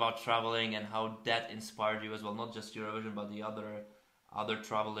a lot about traveling and how that inspired you as well, not just Eurovision, but the other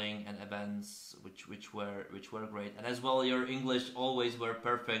traveling and events which were great. And as well, your English always were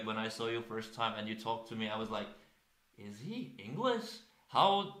perfect. When I saw you first time and you talked to me, I was like, is he English?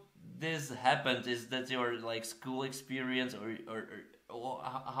 How this happened? Is that your like school experience, or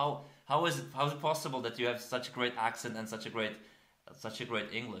how is it possible that you have such a great accent and such a great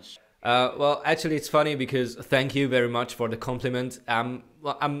English? Well, actually, it's funny because thank you very much for the compliment.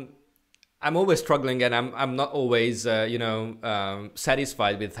 Well, I'm always struggling, and I'm not always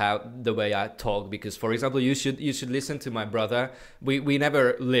satisfied with the way I talk, because, for example, you should listen to my brother. We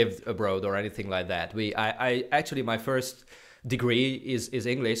never lived abroad or anything like that. I actually, my first degree is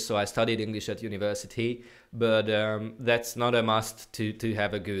English, so I studied English at university, but that's not a must to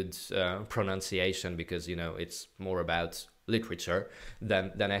have a good pronunciation, because it's more about literature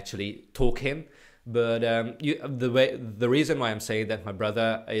than actually talking. But the reason why I'm saying that my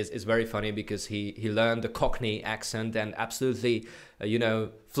brother is very funny, because he learned the Cockney accent and absolutely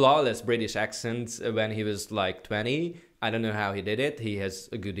flawless British accent when he was like 20. I don't know how he did it. He has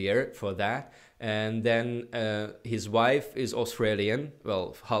a good ear for that. And then his wife is Australian,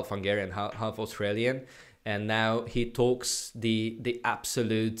 well, half Hungarian, half Australian, and now he talks the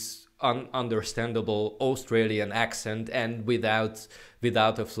absolute ununderstandable Australian accent, and without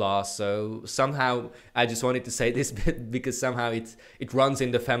a flaw. So somehow I just wanted to say this bit, because somehow it runs in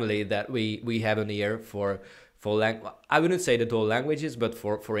the family that we have an ear for I wouldn't say that all languages, but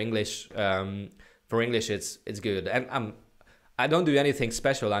for English, it's good. And I don't do anything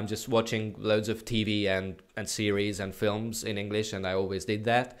special. I'm just watching loads of TV and series and films in English, and I always did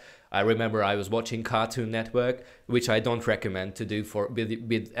that. I remember I was watching Cartoon Network, which I don't recommend to do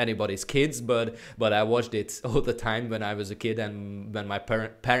with anybody's kids, but I watched it all the time when I was a kid and when my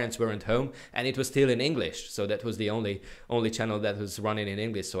parents weren't home, and it was still in English. So that was the only channel that was running in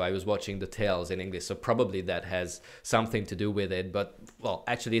English. So I was watching the tales in English. So probably that has something to do with it. But well,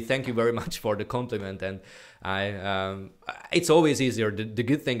 actually, thank you very much for the compliment. And it's always easier. The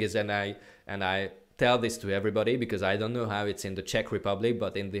good thing is, and I tell this to everybody, because I don't know how it's in the Czech Republic,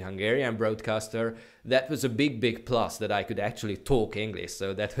 but in the Hungarian broadcaster, that was a big plus, that I could actually talk English.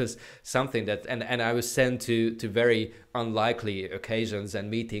 So that was something that, and I was sent to very unlikely occasions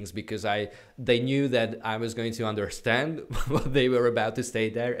and meetings, because they knew that I was going to understand what they were about to say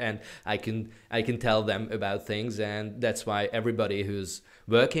there, and I can tell them about things. And that's why everybody who's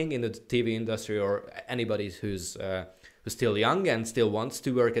working in the TV industry, or anybody who's still young and still wants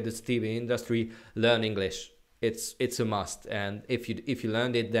to work at the TV industry, learn English. It's a must, and if you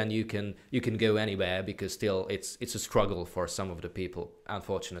learned it, then you can go anywhere, because still it's a struggle for some of the people,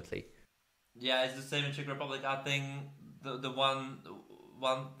 unfortunately. Yeah, it's the same in Czech Republic. I think the one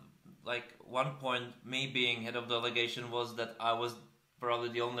point, me being head of delegation, was that I was probably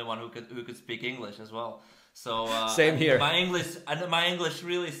the only one who could speak English as well. So same here. My English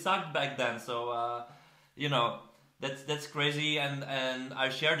really sucked back then. So That's crazy, and I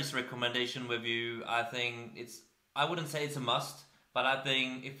share this recommendation with you. I think I wouldn't say it's a must, but I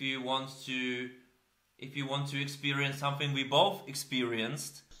think if you want to experience something we both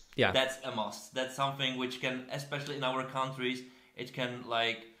experienced, yeah, that's a must. That's something which can, especially in our countries, it can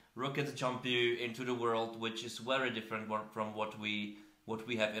like rocket jump you into the world, which is very different from what we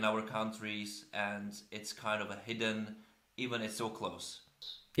have in our countries, and it's kind of a hidden, even it's so close.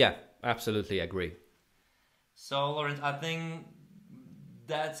 Yeah, absolutely agree. So, Lorinc, I think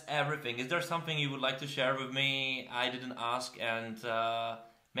that's everything. Is there something you would like to share with me I didn't ask, and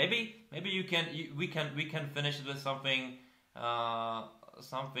maybe we can finish it with something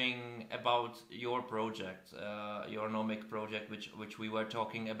something about your project, your Lorinc project, which we were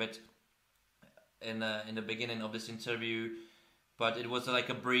talking a bit in the beginning of this interview, but it was like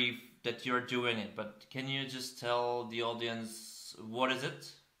a brief that you're doing it. But can you just tell the audience what is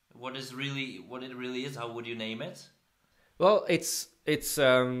it? What it really is? How would you name it? Well, it's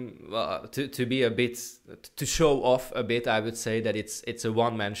well, to be a bit, to show off a bit, I would say that it's a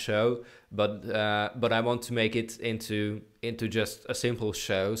one-man show, but I want to make it into just a simple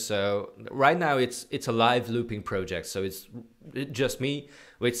show. So right now it's a live looping project, so it's just me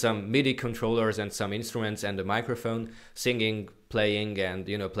with some MIDI controllers and some instruments and a microphone, singing, playing, and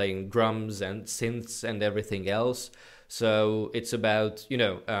playing drums and synths and everything else. So it's about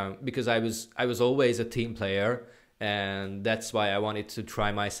because I was always a team player. And that's why I wanted to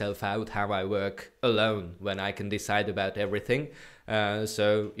try myself out, how I work alone when I can decide about everything.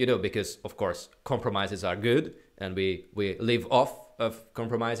 So, because of course compromises are good and we live off of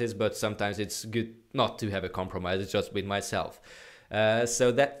compromises, but sometimes it's good not to have a compromise, it's just with myself.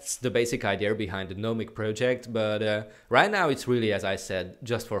 So that's the basic idea behind the Lorinc project. But right now it's really, as I said,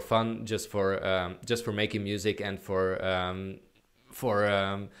 just for fun, just for making music and for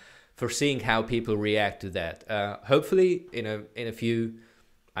seeing how people react to that. Hopefully in a few,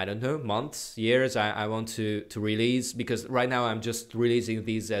 I don't know, months, years, I want to release, because right now I'm just releasing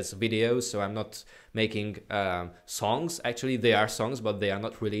these as videos, so I'm not making songs. Actually, they are songs, but they are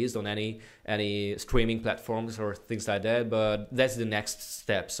not released on any streaming platforms or things like that. But that's the next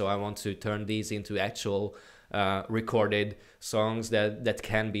step. So I want to turn these into actual recorded songs that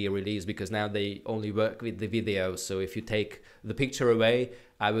can be released, because now they only work with the video. So if you take the picture away,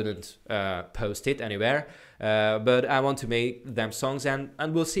 I wouldn't post it anywhere, but I want to make them songs, and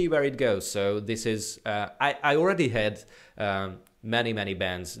we'll see where it goes. So this is I already had many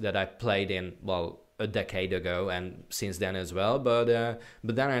bands that I played in, well, a decade ago and since then as well, but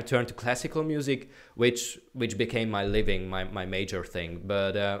then I turned to classical music, which became my living, my major thing.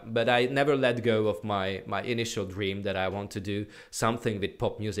 But I never let go of my initial dream that I want to do something with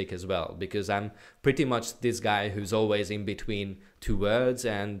pop music as well, because I'm pretty much this guy who's always in between two worlds,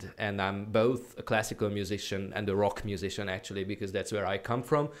 and I'm both a classical musician and a rock musician, actually, because that's where I come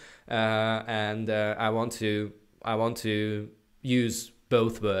from, and I want to use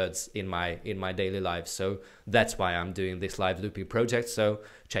both words in my daily life. So that's why I'm doing this live looping project. So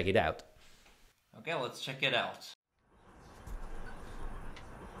check it out. Okay, let's check it out.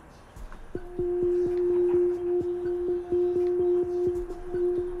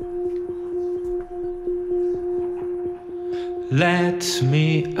 Let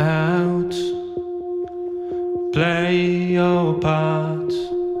me out, play your part.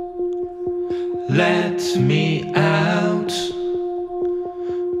 Let me out,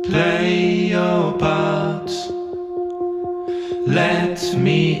 play your part. Let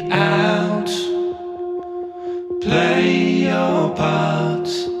me out, play your part.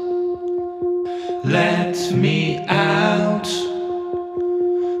 Let me out,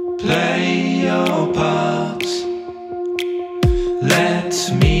 play your part. Let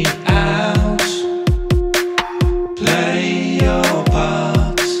me out, play your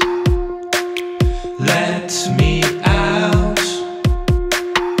part. Let me out,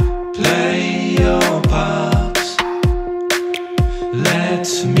 play your part. Let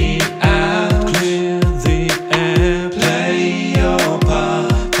me out, clear the air, play your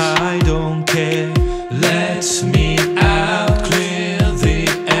part. I don't care. Let me out, clear the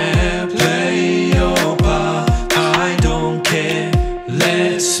air, play your part. I don't care.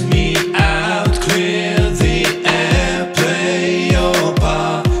 Let me out, clear the air, play your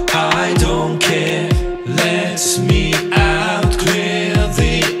part. I don't care. Let me out, clear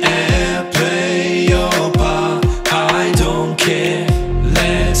the air, play your part. I don't care.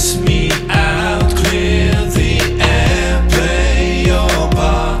 Let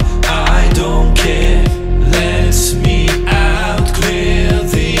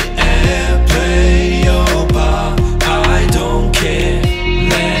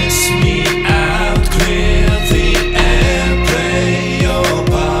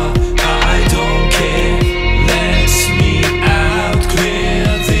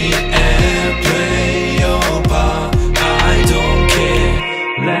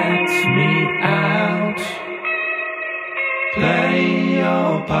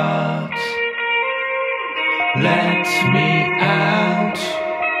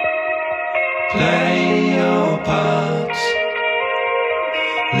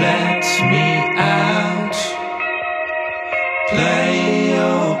me